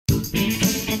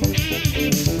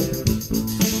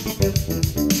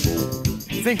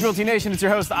Think Realty Nation, it's your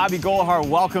host, Abhi Golhar.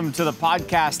 Welcome to the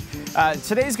podcast.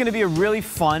 Today's going to be a really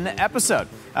fun episode.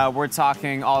 We're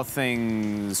talking all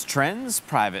things trends,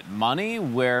 private money,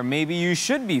 where maybe you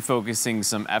should be focusing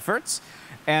some efforts.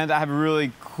 And I have a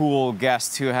really cool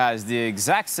guest who has the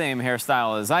exact same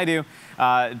hairstyle as I do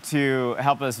to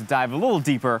help us dive a little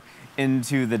deeper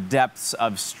into the depths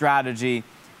of strategy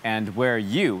and where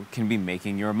you can be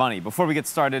making your money. Before we get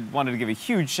started, wanted to give a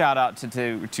huge shout out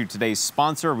to today's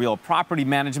sponsor, Real Property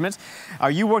Management. Are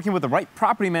you working with the right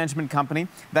property management company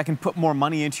that can put more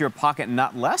money into your pocket,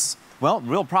 not less? Well,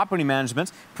 Real Property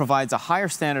Management provides a higher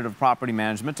standard of property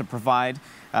management to provide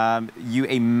you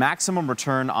a maximum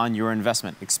return on your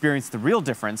investment. Experience the real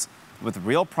difference with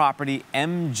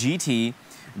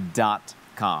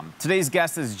realpropertymgt.com. Today's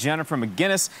guest is Jennifer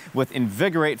McGinnis with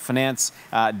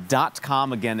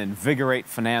Invigoratefinance.com. Again,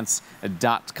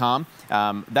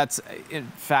 Invigoratefinance.com. That's, in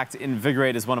fact,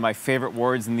 invigorate is one of my favorite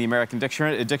words in the American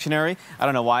dictionary. I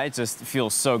don't know why, it just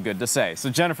feels so good to say. So,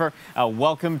 Jennifer,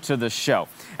 welcome to the show.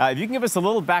 If you can give us a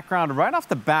little background right off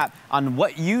the bat on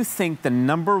what you think the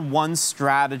number one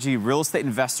strategy real estate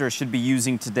investors should be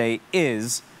using today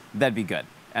is, that'd be good.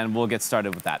 And we'll get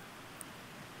started with that.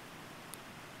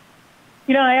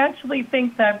 You know, I actually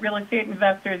think that real estate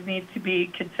investors need to be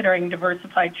considering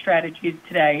diversified strategies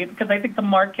today because I think the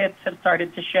markets have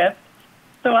started to shift.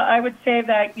 So I would say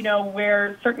that, you know,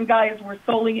 where certain guys were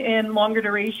solely in longer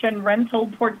duration rental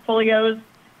portfolios,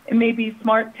 it may be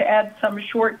smart to add some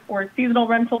short or seasonal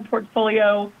rental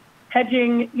portfolio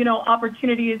hedging, you know,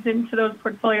 opportunities into those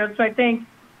portfolios. So I think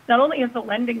not only has the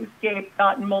lending scape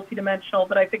gotten multidimensional,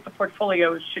 but I think the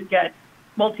portfolios should get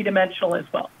multidimensional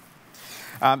as well.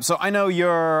 So I know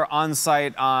you're on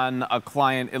site on a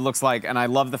client, it looks like, and I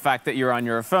love the fact that you're on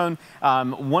your phone.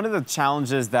 One of the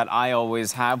challenges that I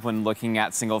always have when looking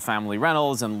at single-family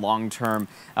rentals and long-term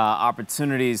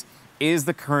opportunities is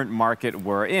the current market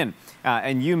we're in.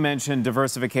 And you mentioned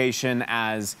diversification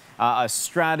as a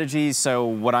strategy. So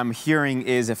what I'm hearing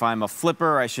is if I'm a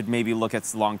flipper, I should maybe look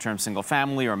at long-term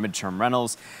single-family or midterm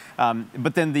rentals.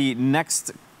 But then the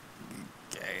next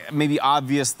maybe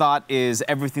obvious thought is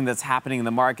everything that's happening in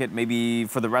the market, maybe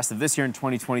for the rest of this year in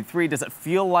 2023, does it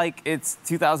feel like it's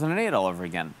 2008 all over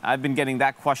again? I've been getting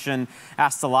that question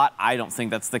asked a lot. I don't think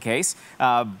that's the case,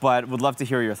 but would love to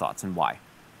hear your thoughts and why.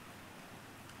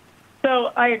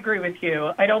 So I agree with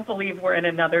you. I don't believe we're in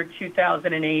another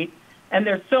 2008, and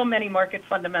there's so many market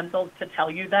fundamentals to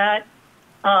tell you that.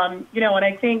 You know, and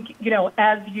I think, you know,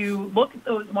 as you look at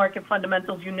those market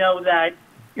fundamentals, you know that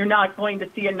you're not going to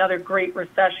see another great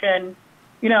recession.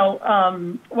 You know,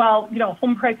 while, you know,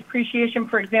 home price appreciation,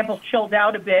 for example, chilled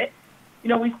out a bit, you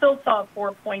know, we still saw a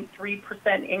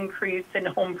 4.3% increase in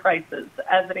home prices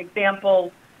as an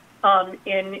example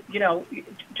in, you know,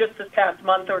 just this past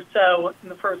month or so in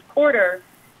the first quarter.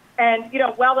 And, you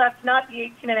know, while that's not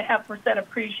the 18.5%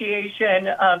 appreciation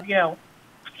of, you know,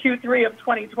 Q3 of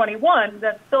 2021,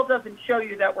 that still doesn't show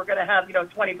you that we're going to have, you know,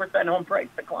 20% home price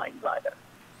declines either.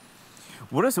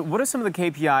 What are some of the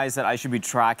KPIs that I should be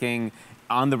tracking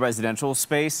on the residential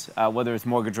space, whether it's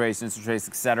mortgage rates, interest rates,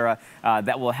 et cetera,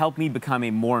 that will help me become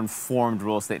a more informed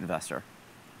real estate investor?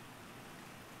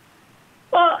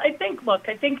 Well, I think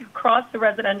across the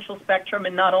residential spectrum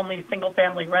and not only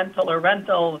single-family rental or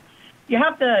rental, you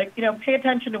have to, you know, pay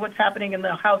attention to what's happening in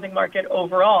the housing market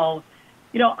overall.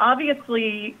 You know,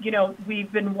 obviously, you know,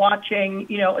 we've been watching,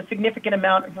 you know, a significant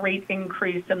amount of rate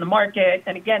increase in the market.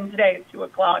 And again, today at 2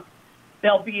 o'clock,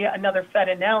 there'll be another Fed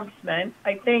announcement.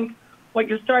 I think what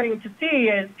you're starting to see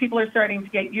is people are starting to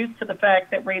get used to the fact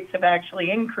that rates have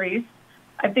actually increased.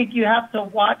 I think you have to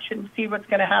watch and see what's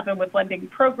going to happen with lending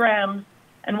programs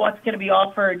and what's going to be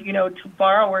offered, you know, to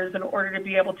borrowers in order to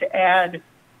be able to add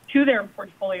to their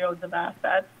portfolios of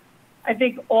assets. I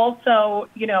think also,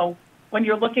 you know, when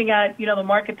you're looking at, you know, the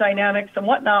market dynamics and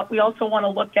whatnot, we also want to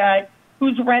look at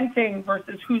who's renting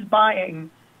versus who's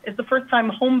buying. Is the first-time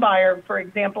home buyer, for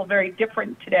example, very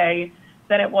different today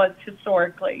than it was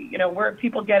historically? You know, where are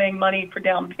people getting money for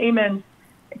down payments,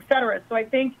 et cetera? So I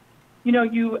think, you know,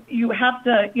 you have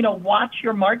to, you know, watch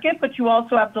your market, but you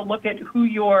also have to look at who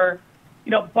your,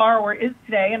 you know, borrower is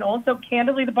today. And also,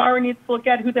 candidly, the borrower needs to look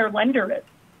at who their lender is.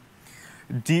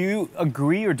 Do you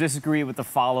agree or disagree with the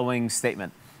following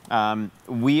statement?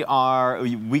 We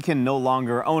can no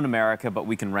longer own America, but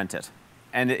we can rent it.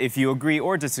 And if you agree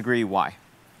or disagree, why?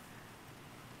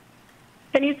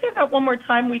 Can you say that one more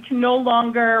time? We can no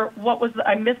longer,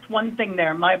 I missed one thing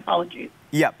there. My apologies.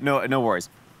 Yeah, no worries.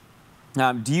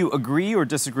 Do you agree or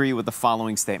disagree with the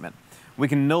following statement? We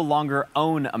can no longer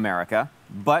own America,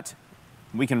 but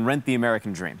we can rent the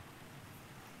American dream.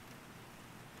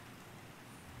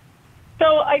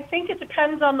 So I think it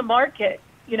depends on the market.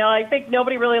 I think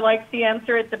nobody really likes the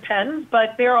answer, it depends,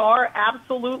 but there are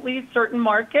absolutely certain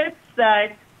markets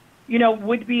that,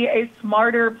 would be a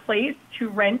smarter place to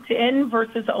rent in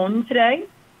versus own today.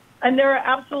 And there are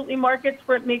absolutely markets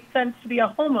where it makes sense to be a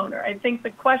homeowner. I think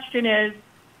the question is,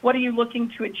 what are you looking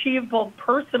to achieve both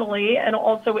personally and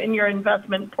also in your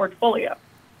investment portfolio?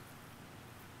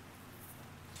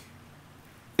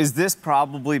 Is this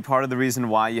probably part of the reason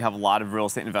why you have a lot of real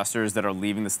estate investors that are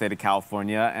leaving the state of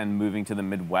California and moving to the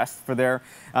Midwest for their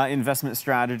investment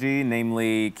strategy,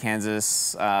 namely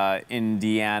Kansas,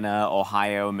 Indiana,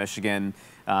 Ohio, Michigan?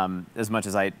 As much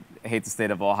as I hate the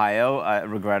state of Ohio,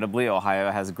 regrettably,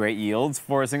 Ohio has great yields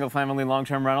for single-family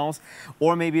long-term rentals.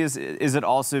 Or maybe is it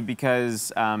also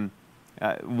because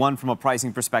one, from a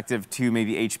pricing perspective, two,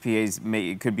 maybe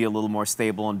HPAs could be a little more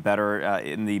stable and better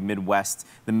in the Midwest,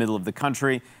 the middle of the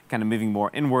country, kind of moving more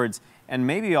inwards. And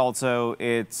maybe also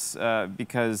it's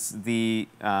because the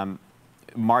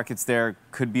markets there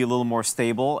could be a little more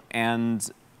stable and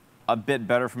a bit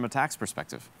better from a tax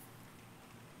perspective.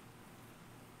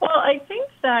 Well, I think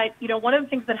that, one of the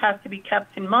things that has to be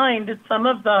kept in mind is some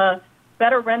of the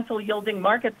better rental yielding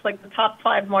markets, like the top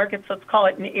 5 markets, let's call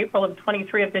it in April of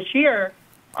 23 of this year,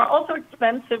 are also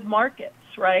expensive markets,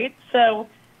 right? So,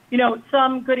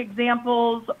 some good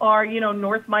examples are,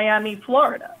 North Miami,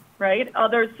 Florida, right?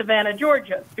 Others, Savannah,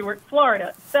 Georgia, Stewart, Florida,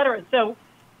 et cetera. So,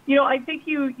 I think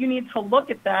you need to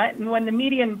look at that. And when the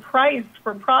median price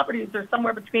for properties are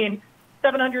somewhere between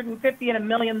 $750,000 and $1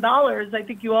 million, I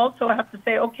think you also have to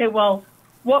say, okay, well,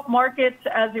 what markets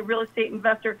as a real estate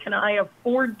investor can I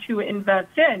afford to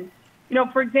invest in?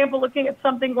 For example, looking at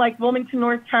something like Wilmington,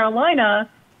 North Carolina,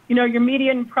 your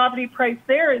median property price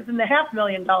there is in the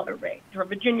 $500,000 range, or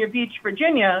Virginia Beach,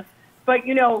 Virginia. But,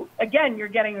 again, you're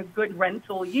getting a good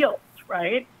rental yield,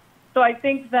 right? So I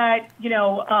think that,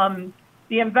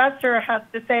 the investor has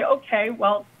to say, okay,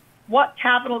 well, what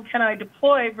capital can I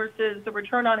deploy versus the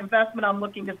return on investment I'm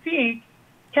looking to seek?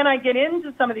 Can I get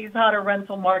into some of these hotter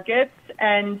rental markets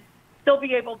and still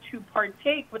be able to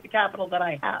partake with the capital that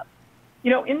I have?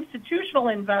 Institutional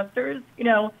investors,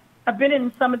 have been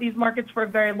in some of these markets for a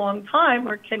very long time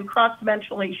or can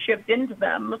cross-dimensionally shift into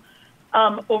them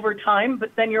over time,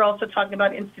 but then you're also talking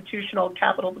about institutional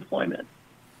capital deployment.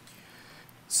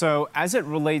 So as it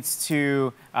relates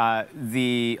to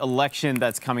the election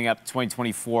that's coming up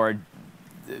 2024,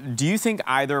 do you think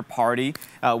either party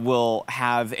will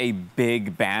have a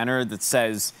big banner that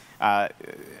says,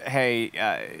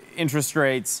 hey, interest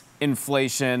rates,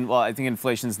 inflation? Well, I think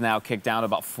inflation's now kicked down to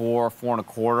about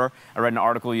 4.25. I read an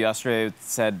article yesterday that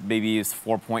said maybe it's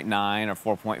 4.9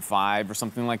 or 4.5 or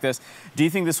something like this. Do you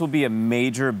think this will be a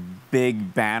major,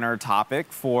 big banner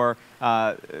topic for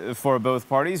both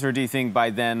parties, or do you think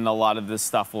by then a lot of this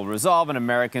stuff will resolve and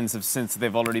Americans have, since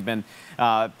they've already been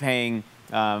paying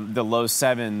the low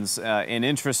 7s in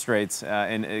interest rates,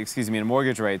 in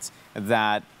mortgage rates,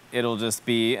 that it'll just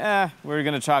be, we're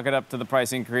going to chalk it up to the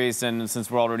price increase, and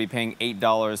since we're already paying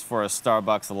 $8 for a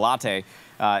Starbucks latte,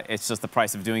 it's just the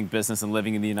price of doing business and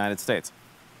living in the United States?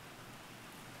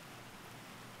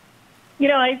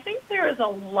 I think there is a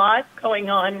lot going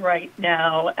on right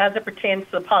now as it pertains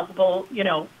to the possible,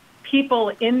 people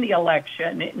in the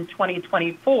election in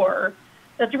 2024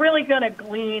 that's really going to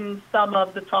glean some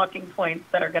of the talking points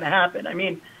that are going to happen. I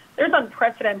mean, there's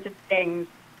unprecedented things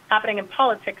happening in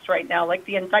politics right now, like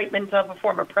the indictment of a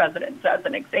former president, as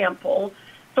an example.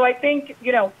 So I think,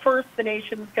 first the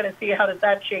nation's going to see how does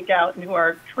that shake out and who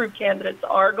our true candidates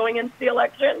are going into the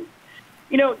election.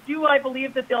 Do I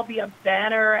believe that there'll be a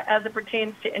banner as it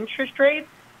pertains to interest rates?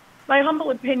 My humble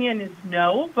opinion is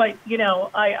no, but,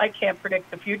 I can't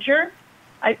predict the future.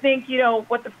 I think,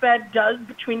 what the Fed does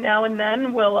between now and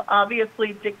then will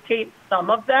obviously dictate some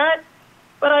of that.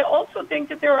 But I also think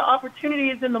that there are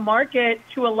opportunities in the market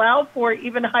to allow for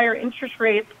even higher interest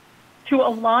rates to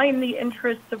align the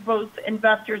interests of both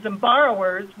investors and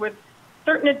borrowers with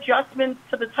certain adjustments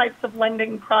to the types of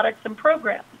lending products and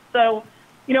programs. So,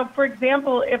 for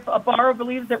example, if a borrower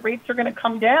believes that rates are going to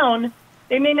come down,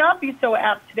 they may not be so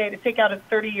apt today to take out a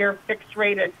 30-year fixed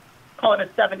rate at, call it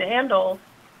a 7 handle.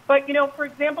 But, for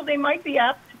example, they might be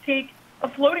apt to take a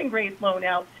floating rate loan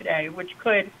out today, which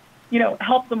could,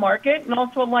 help the market and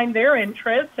also align their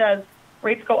interests as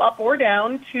rates go up or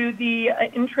down to the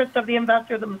interest of the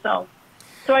investor themselves.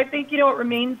 So I think, it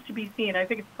remains to be seen. I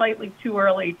think it's slightly too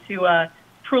early to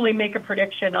truly make a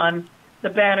prediction on the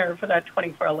banner for that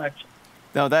 24 election.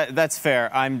 No, that's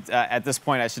fair. I'm at this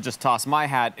point, I should just toss my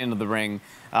hat into the ring.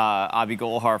 Avi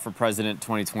Golhar for President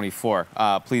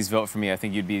 2024. Please vote for me. I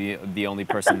think you'd be the only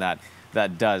person that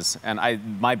that does.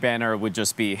 And my banner would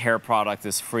just be hair product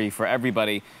is free for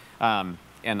everybody. And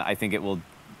I think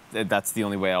that's the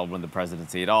only way I'll win the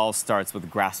presidency. It all starts with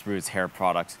grassroots hair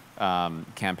product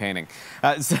campaigning.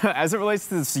 So as it relates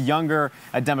to this younger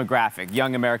demographic,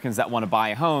 young Americans that want to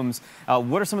buy homes,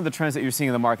 what are some of the trends that you're seeing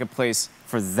in the marketplace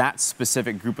for that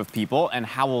specific group of people, and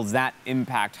how will that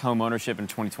impact home ownership in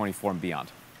 2024 and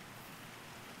beyond?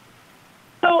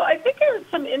 So I think there's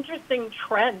some interesting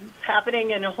trends happening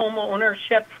in home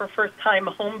ownership for first-time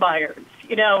home buyers.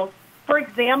 For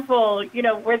example,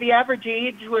 where the average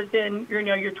age was in your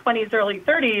 20s, early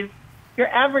 30s, your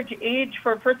average age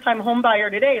for a first-time home buyer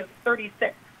today is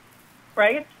 36,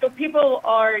 right? So people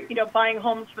are, buying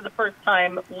homes for the first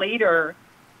time later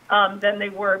than they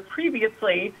were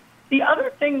previously. The other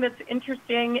thing that's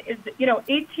interesting is,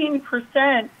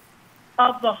 18%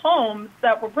 of the homes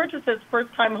that were purchased as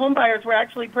first-time home buyers were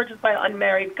actually purchased by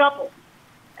unmarried couples.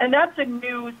 And that's a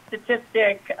new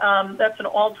statistic. That's an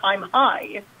all-time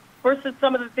high versus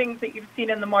some of the things that you've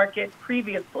seen in the market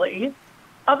previously.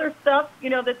 Other stuff,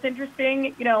 that's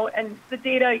interesting, and the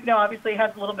data, obviously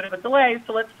has a little bit of a delay.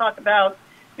 So let's talk about,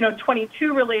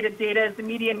 22 related data. Is the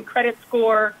median credit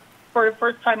score for a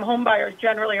first-time home buyer is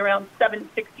generally around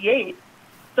 768.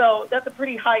 So that's a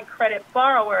pretty high credit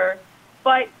borrower.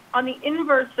 But on the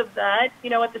inverse of that,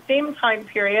 at the same time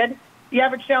period, the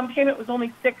average down payment was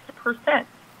only 6%,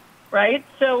 right?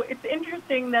 So it's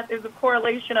interesting that there's a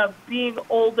correlation of being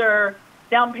older,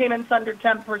 down payments under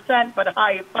 10%, but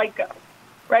high FICO,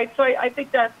 right? So I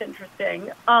think that's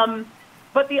interesting.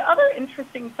 But the other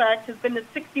interesting fact has been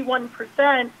that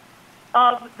 61%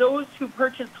 of those who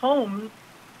purchased homes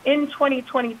in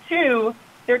 2022,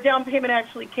 their down payment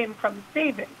actually came from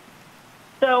savings.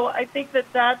 So I think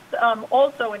that that's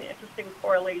also an interesting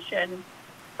correlation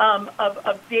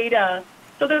of data.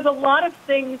 So there's a lot of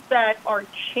things that are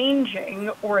changing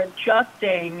or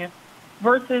adjusting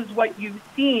versus what you've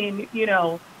seen,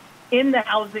 in the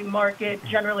housing market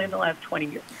generally in the last 20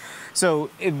 years. So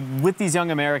with these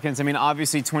young Americans,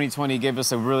 obviously 2020 gave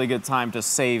us a really good time to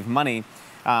save money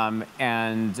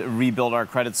and rebuild our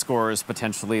credit scores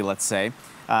potentially, let's say.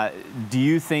 Do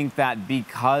you think that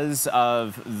because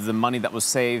of the money that was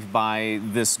saved by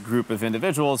this group of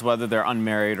individuals, whether they're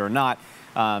unmarried or not,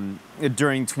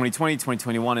 during 2020,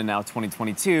 2021, and now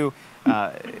 2022,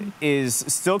 is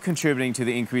still contributing to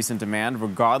the increase in demand,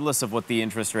 regardless of what the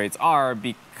interest rates are,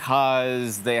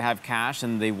 because they have cash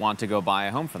and they want to go buy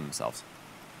a home for themselves?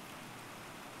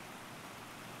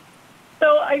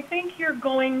 So I think you're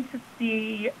going to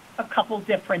see a couple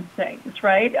different things,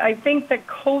 right? I think that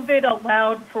COVID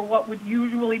allowed for what would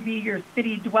usually be your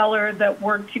city dweller that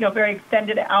worked, very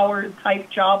extended hours type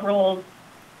job roles,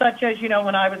 such as,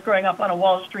 when I was growing up on a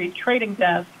Wall Street trading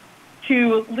desk,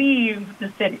 to leave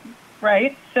the city,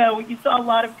 right? So you saw a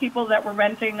lot of people that were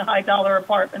renting high dollar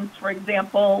apartments, for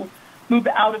example, move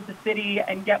out of the city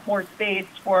and get more space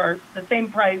for the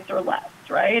same price or less,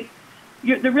 right?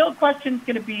 The real question is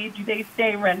going to be, do they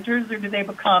stay renters or do they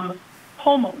become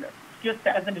homeowners? Just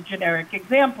as in a generic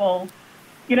example,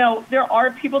 there are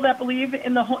people that believe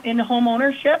in home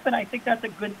ownership, and I think that's a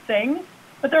good thing.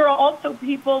 But there are also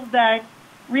people that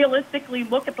realistically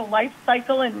look at the life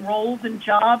cycle and roles and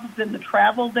jobs and the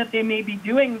travel that they may be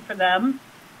doing for them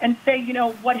and say,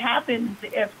 what happens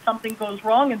if something goes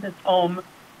wrong in this home?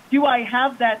 Do I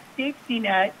have that safety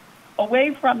net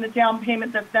away from the down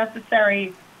payment that's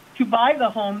necessary to buy the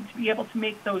home to be able to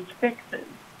make those fixes?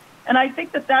 And I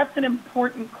think that that's an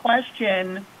important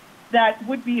question that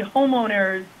would-be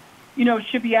homeowners,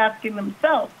 should be asking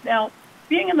themselves. Now,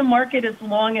 being in the market as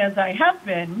long as I have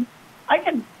been, I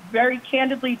can very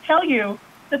candidly tell you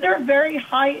that there are very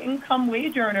high income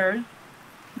wage earners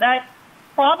that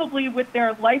probably with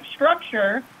their life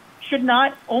structure should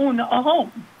not own a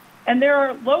home. And there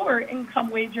are lower income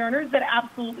wage earners that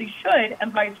absolutely should,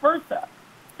 and vice versa.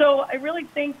 So I really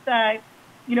think that,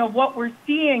 what we're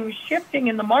seeing shifting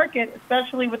in the market,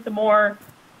 especially with the more,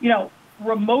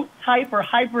 remote type or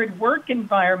hybrid work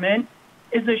environment,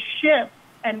 is a shift,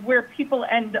 and where people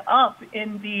end up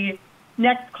in the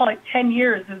next, call it 10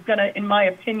 years, is going to, in my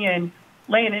opinion,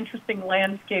 lay an interesting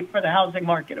landscape for the housing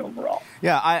market overall.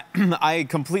 Yeah, I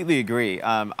completely agree.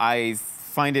 I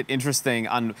find it interesting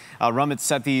on Ramit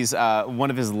Sethi's one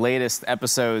of his latest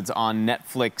episodes on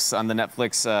Netflix, on the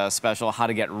Netflix special, How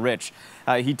to Get Rich.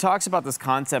 He talks about this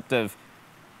concept of,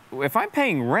 if I'm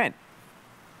paying rent,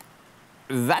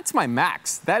 that's my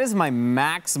max. That is my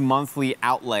max monthly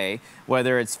outlay,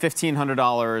 whether it's $1,500,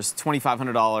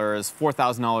 $2,500,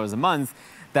 $4,000 a month,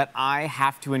 that I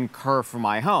have to incur for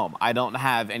my home. I don't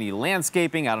have any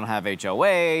landscaping. I don't have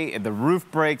HOA. If the roof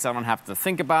breaks, I don't have to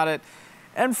think about it.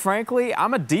 And frankly,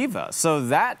 I'm a diva. So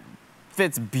that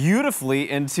fits beautifully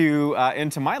into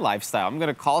my lifestyle. I'm going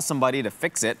to call somebody to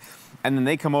fix it, and then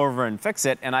they come over and fix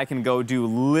it, and I can go do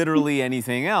literally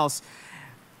anything else.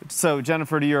 So,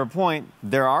 Jennifer, to your point,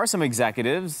 there are some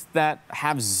executives that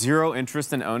have zero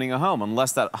interest in owning a home,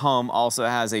 unless that home also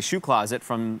has a shoe closet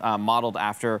from modeled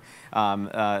after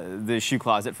the shoe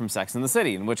closet from Sex and the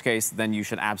City, in which case, then you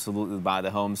should absolutely buy the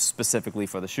home specifically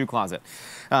for the shoe closet.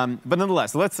 But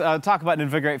nonetheless, let's talk about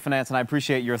Invigorate Finance, and I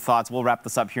appreciate your thoughts. We'll wrap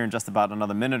this up here in just about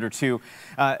another minute or two.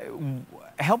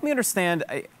 Help me understand,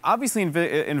 obviously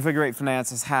Invigorate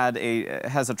Finance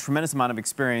has a tremendous amount of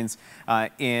experience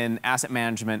in asset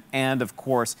management and, of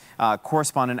course,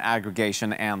 correspondent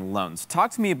aggregation and loans.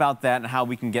 Talk to me about that and how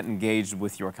we can get engaged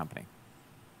with your company.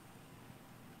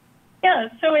 Yeah,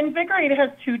 so Invigorate has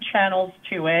two channels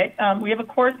to it. We have a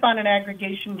correspondent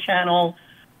aggregation channel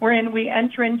wherein we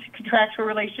enter into contractual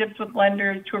relationships with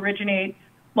lenders to originate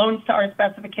loans to our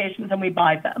specifications, and we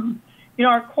buy them. You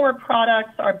know, our core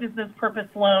products are business purpose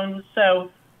loans,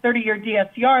 so 30-year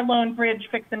DSCR loan, bridge,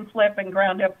 fix and flip, and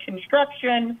ground-up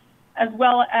construction, as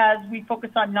well as we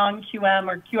focus on non-QM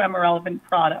or QM-relevant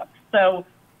products. So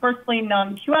firstly,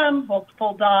 non-QM, both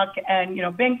full doc and,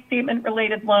 bank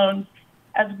statement-related loans,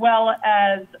 as well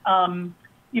as,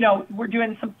 we're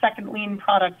doing some second lien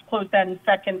products, closed-end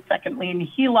second lien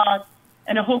HELOC,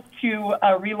 and I hope to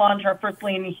relaunch our first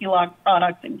lien HELOC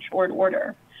product in short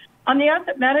order. On the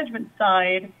asset management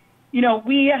side,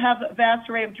 we have a vast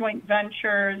array of joint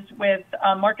ventures with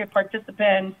market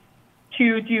participants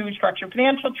to do structured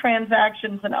financial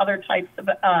transactions and other types of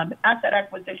asset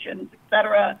acquisitions, et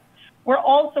cetera. We're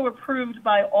also approved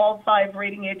by all 5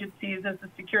 rating agencies as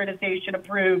a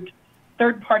securitization-approved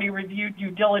third-party review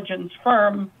due diligence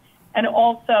firm, and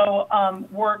also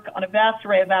work on a vast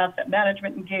array of asset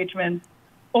management engagements,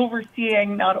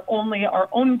 overseeing not only our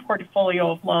own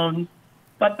portfolio of loans,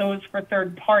 but those for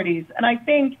third parties. And I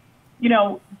think,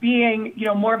 being,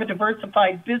 more of a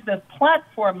diversified business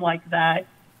platform like that,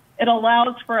 it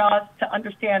allows for us to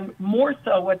understand more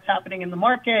so what's happening in the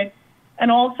market.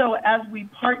 And also, as we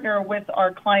partner with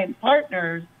our client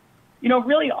partners,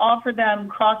 really offer them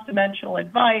cross-dimensional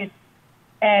advice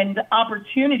and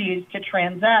opportunities to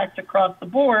transact across the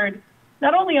board,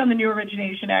 not only on the new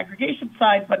origination aggregation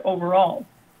side, but overall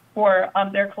for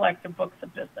their collective books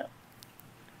of business.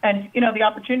 And, the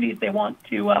opportunities they want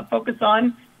to focus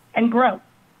on and grow.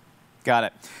 Got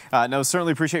it. No,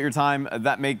 certainly appreciate your time.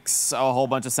 That makes a whole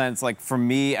bunch of sense. Like for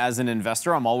me as an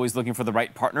investor, I'm always looking for the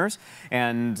right partners.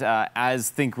 And as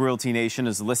Think Realty Nation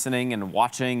is listening and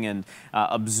watching and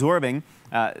absorbing,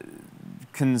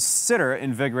 consider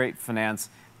Invigorate Finance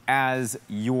as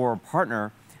your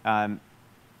partner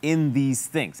in these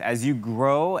things. As you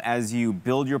grow, as you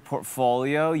build your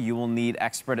portfolio, you will need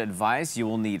expert advice, you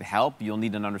will need help, you'll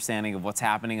need an understanding of what's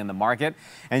happening in the market.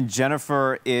 And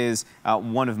Jennifer is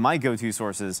one of my go-to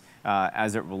sources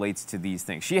as it relates to these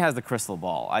things. She has the crystal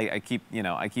ball. I keep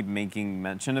making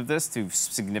mention of this to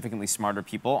significantly smarter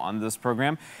people on this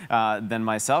program than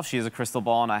myself. She has a crystal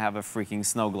ball and I have a freaking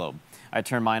snow globe. I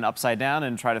turn mine upside down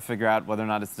and try to figure out whether or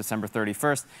not it's December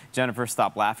 31st. Jennifer,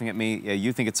 stop laughing at me. Yeah,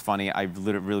 you think it's funny. I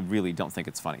really don't think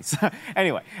it's funny. So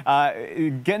anyway,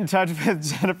 get in touch with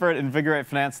Jennifer at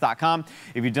invigoratefinance.com.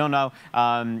 If you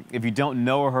don't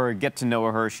know her, get to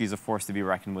know her. She's a force to be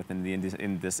reckoned with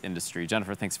in this industry.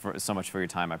 Jennifer, thanks so much for your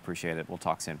time. I appreciate it. We'll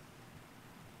talk soon.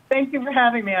 Thank you for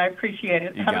having me. I appreciate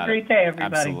it. Have a great day,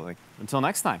 everybody. Absolutely. Until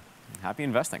next time, happy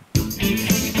investing.